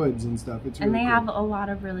one in the woods and stuff. It's really and they cool. have a lot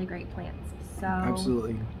of really great plants. So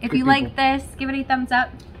absolutely. If you like this, give it a thumbs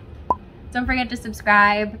up. Don't forget to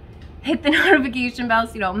subscribe. Hit the notification bell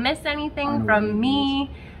so you don't miss anything from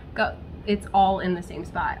me. It's all in the same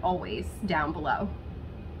spot, always down below.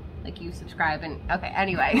 Like you subscribe and okay,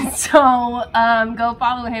 anyway. So go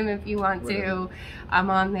follow him if you want to.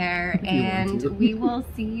 I'm on there, and we will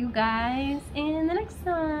see you guys in the next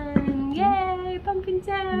one. Yay,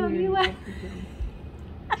 Pumpkintown USA.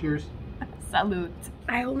 Cheers. Salute.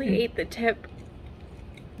 I only ate the tip.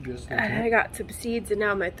 Just the and I got some seeds, and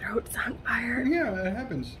now my throat's on fire. Yeah, that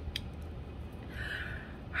happens.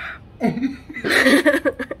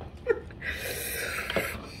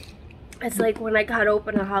 It's like when I cut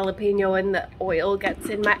open a jalapeno and the oil gets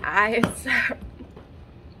in my eyes.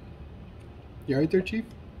 You right there, Chief?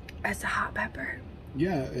 That's a hot pepper.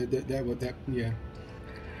 Yeah, yeah.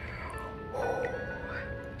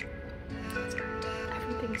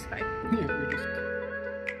 Everything's fine. Yeah, we're just...